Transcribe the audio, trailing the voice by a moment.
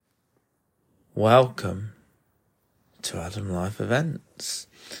Welcome to Adam Life Events.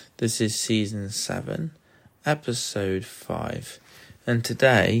 This is Season 7, Episode 5. And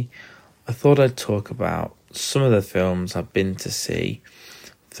today, I thought I'd talk about some of the films I've been to see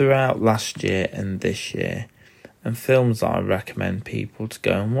throughout last year and this year, and films that I recommend people to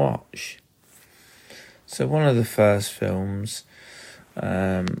go and watch. So one of the first films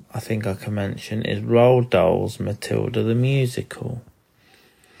I think I can mention is Roald Dahl's Matilda the Musical.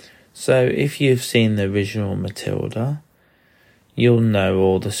 So if you've seen the original Matilda, you'll know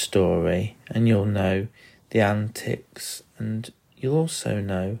all the story and you'll know the antics, and you'll also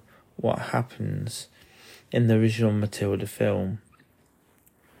know what happens in the original Matilda film.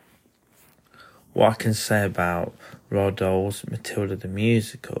 What I can say about Roald Dahl's Matilda the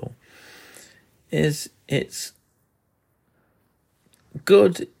Musical is it's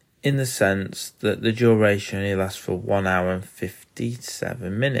good in the sense that the duration only lasts for 1 hour and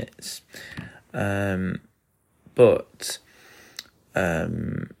 57 minutes. But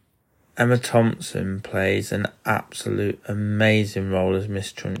Emma Thompson plays an absolute amazing role as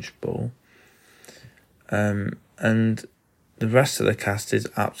Miss Trunchbull. And the rest of the cast is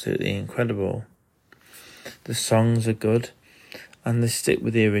absolutely incredible. The songs are good, and they stick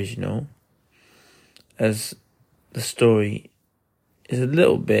with the original, as the story is a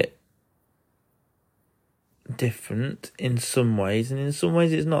little bit different in some ways, and in some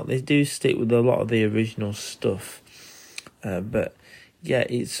ways it's not. They do stick with a lot of the original stuff. But yeah,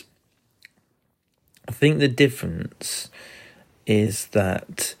 I think the difference is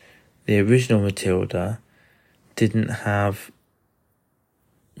that the original Matilda didn't have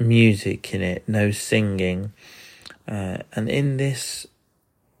music in it, no singing. And in this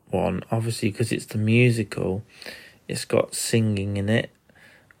one, obviously, because it's the musical, it's got singing in it.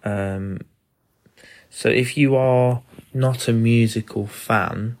 So if you are not a musical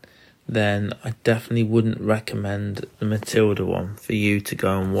fan, then I definitely wouldn't recommend the Matilda one for you to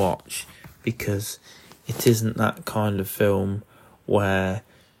go and watch, because it isn't that kind of film where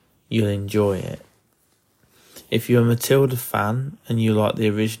you'll enjoy it. If you're a Matilda fan and you like the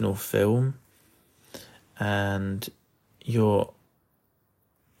original film and you're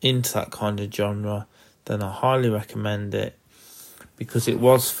into that kind of genre, then I highly recommend it, because it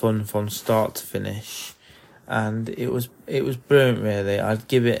was fun from start to finish, and it was brilliant. Really, I'd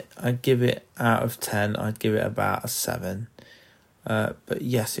give it out of 10. I'd give it about a 7. But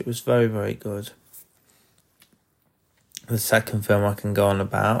yes, it was very, very good. The second film I can go on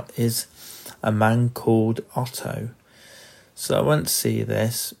about is A Man Called Otto. So I went to see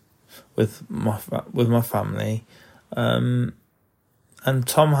this with my family. And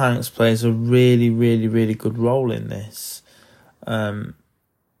Tom Hanks plays a really, really, really good role in this. I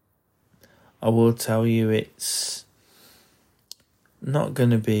will tell you, it's not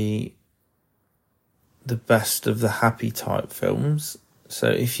going to be the best of the happy type films. So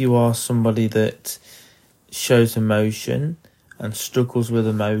if you are somebody that shows emotion and struggles with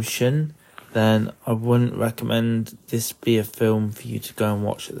emotion, then I wouldn't recommend this be a film for you to go and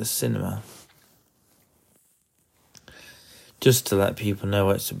watch at the cinema. Just to let people know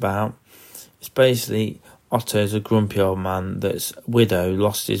what it's about, it's basically Otto's a grumpy old man that's a widow,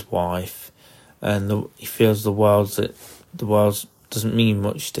 lost his wife, and he feels the world doesn't mean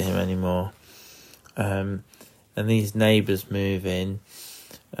much to him anymore. And these neighbours move in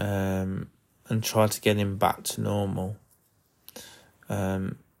and try to get him back to normal.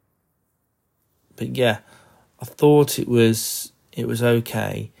 But yeah, I thought it was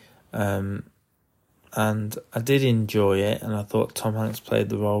okay. And I did enjoy it, and I thought Tom Hanks played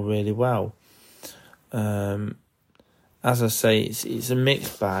the role really well. As I say, it's a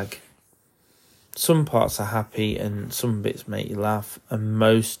mixed bag. Some parts are happy and some bits make you laugh, and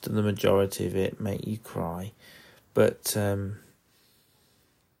most of the majority of it make you cry. But I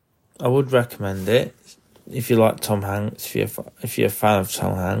would recommend it if you like Tom Hanks. If you're a fan of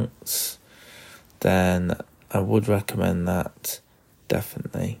Tom Hanks, then I would recommend that,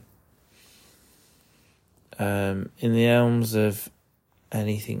 definitely. In the realms of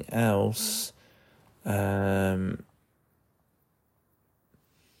anything else,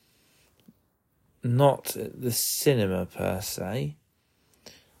 not at the cinema per se,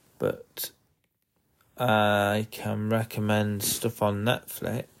 but I can recommend stuff on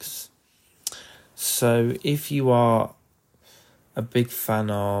Netflix. So if you are a big fan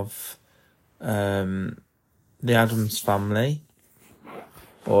of The Addams Family,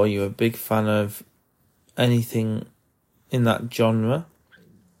 or you're a big fan of anything in that genre,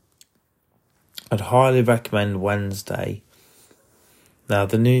 I'd highly recommend Wednesday. Now,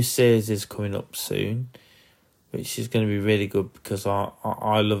 the new series is coming up soon, which is going to be really good because I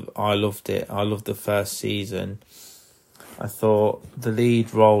loved it. I loved the first season. I thought the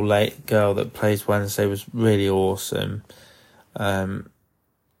lead role girl that plays Wednesday was really awesome. And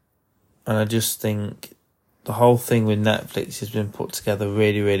I just think the whole thing with Netflix has been put together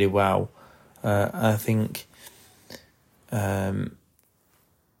really, really well. I think it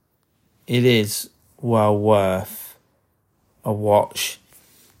is well worth a watch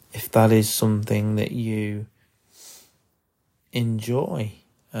if that is something that you enjoy.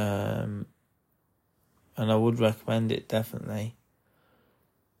 And I would recommend it, definitely.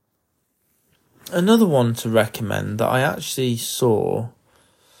 Another one to recommend that I actually saw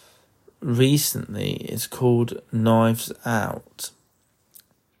recently is called Knives Out.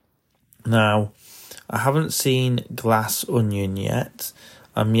 Now, I haven't seen Glass Onion yet.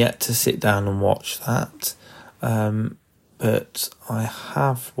 I'm yet to sit down and watch that. But I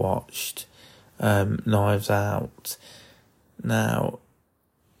have watched Knives Out. Now,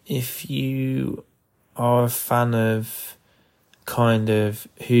 if you are a fan of kind of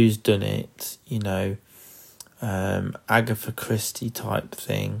who's done it, Agatha Christie type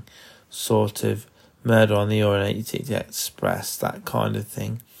thing, sort of Murder on the Orient Express, that kind of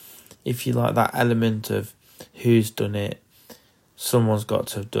thing. If you like that element of who's done it, someone's got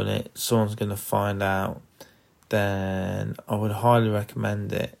to have done it, someone's going to find out, then I would highly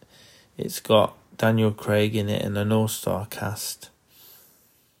recommend it. It's got Daniel Craig in it and an all-star cast.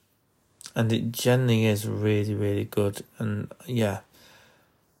 And it generally is really, really good. And yeah,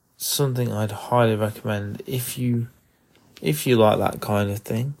 something I'd highly recommend if you like that kind of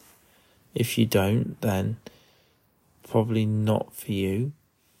thing. If you don't, then probably not for you.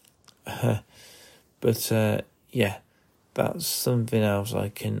 But yeah, that's something else I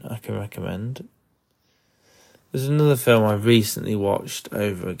can recommend. There's another film I recently watched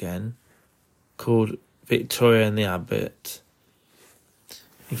over again called Victoria and the Abbot.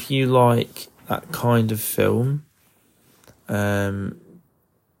 If you like that kind of film,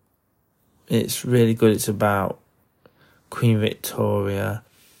 it's really good. It's about Queen Victoria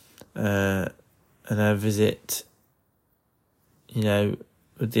and her visit,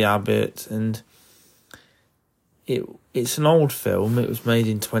 with the abbot, and it's an old film. It was made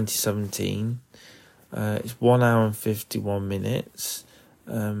in 2017. It's 1 hour and 51 minutes,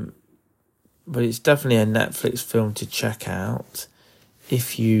 but it's definitely a Netflix film to check out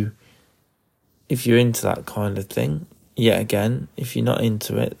if you're into that kind of thing. Yet again, if you're not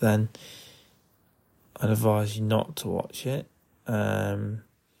into it, then I'd advise you not to watch it. And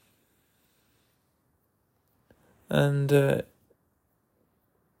I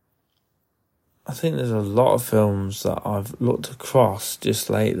think there's a lot of films that I've looked across just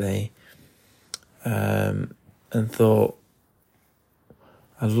lately and thought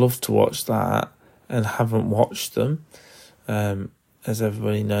I'd love to watch that and haven't watched them. As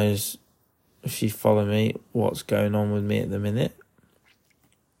everybody knows, if you follow me, what's going on with me at the minute.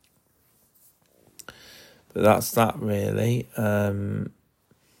 But that's that, really.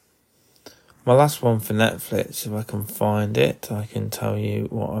 My last one for Netflix, if I can find it, I can tell you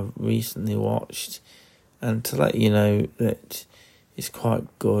what I've recently watched, and to let you know that it's quite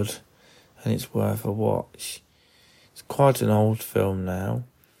good and it's worth a watch. It's quite an old film now,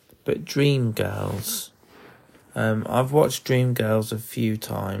 but Dreamgirls. I've watched Dreamgirls a few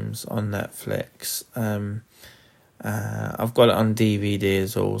times on Netflix. I've got it on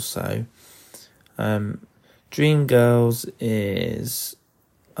DVDs also. Dreamgirls is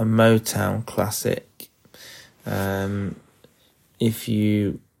a Motown classic. If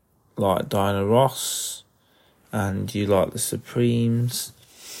you like Diana Ross and you like the Supremes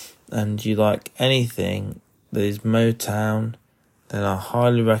and you like anything that is Motown, then I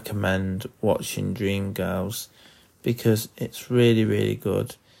highly recommend watching Dreamgirls because it's really, really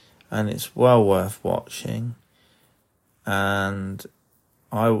good and it's well worth watching. And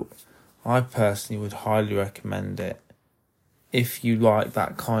I personally would highly recommend it if you like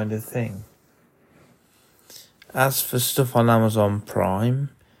that kind of thing. As for stuff on Amazon Prime,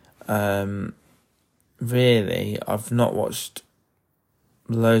 really, I've not watched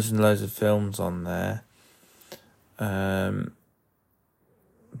loads and loads of films on there.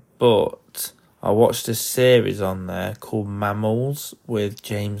 But I watched a series on there called Mammals with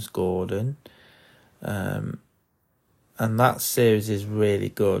James Gordon. And that series is really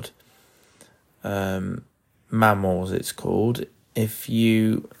good. Mammals, it's called. If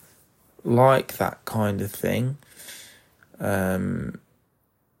you like that kind of thing,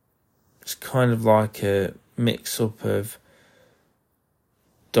 it's kind of like a mix-up of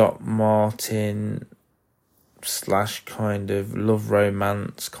Doc Martin / kind of love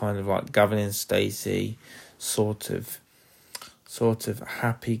romance, kind of like Gavin and Stacey sort of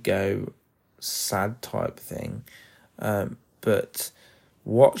happy go sad type thing, but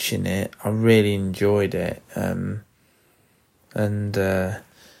watching it I really enjoyed it, and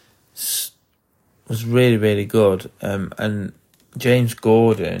was really, really good, and James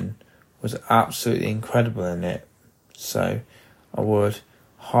Gordon was absolutely incredible in it, so I would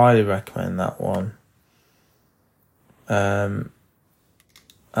highly recommend that one.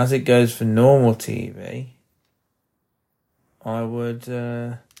 As it goes for normal TV, I would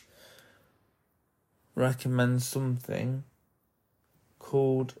recommend something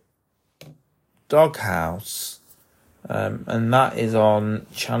called Doghouse, and that is on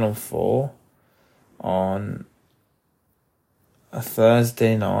Channel 4 on a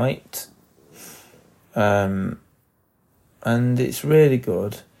Thursday night, and it's really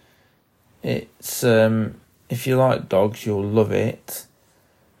good. It's if you like dogs, you'll love it.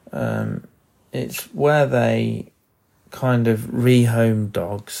 It's where they kind of rehome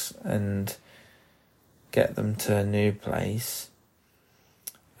dogs and get them to a new place,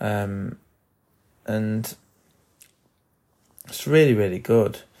 and it's really, really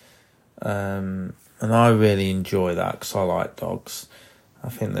good, and I really enjoy that because I like dogs. I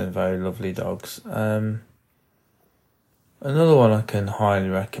think they're very lovely dogs. Another one I can highly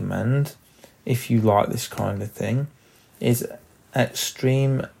recommend, if you like this kind of thing, is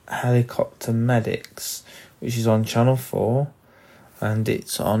Extreme Helicopter Medics, which is on Channel 4, and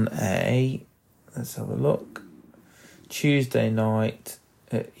it's on let's have a look, Tuesday night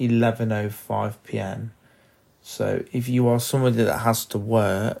at 11:05 p.m. So if you are somebody that has to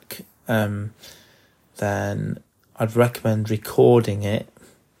work, then I'd recommend recording it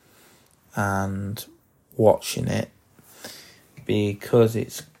and watching it, because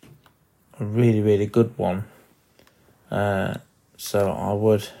it's a really, really good one. So I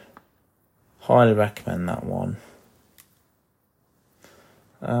would highly recommend that one.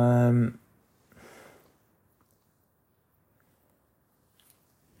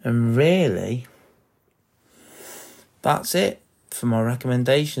 And really, that's it for my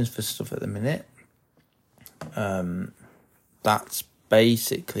recommendations for stuff at the minute. That's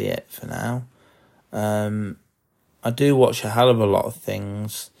basically it for now. I do watch a hell of a lot of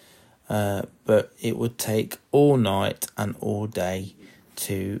things, but it would take all night and all day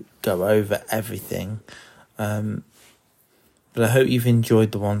to go over everything. But I hope you've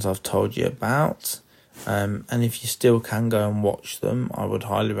enjoyed the ones I've told you about. And if you still can go and watch them, I would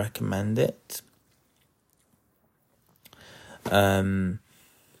highly recommend it.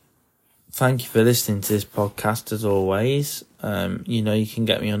 Thank you for listening to this podcast as always. You can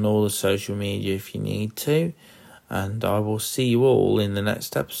get me on all the social media if you need to. And I will see you all in the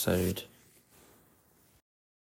next episode.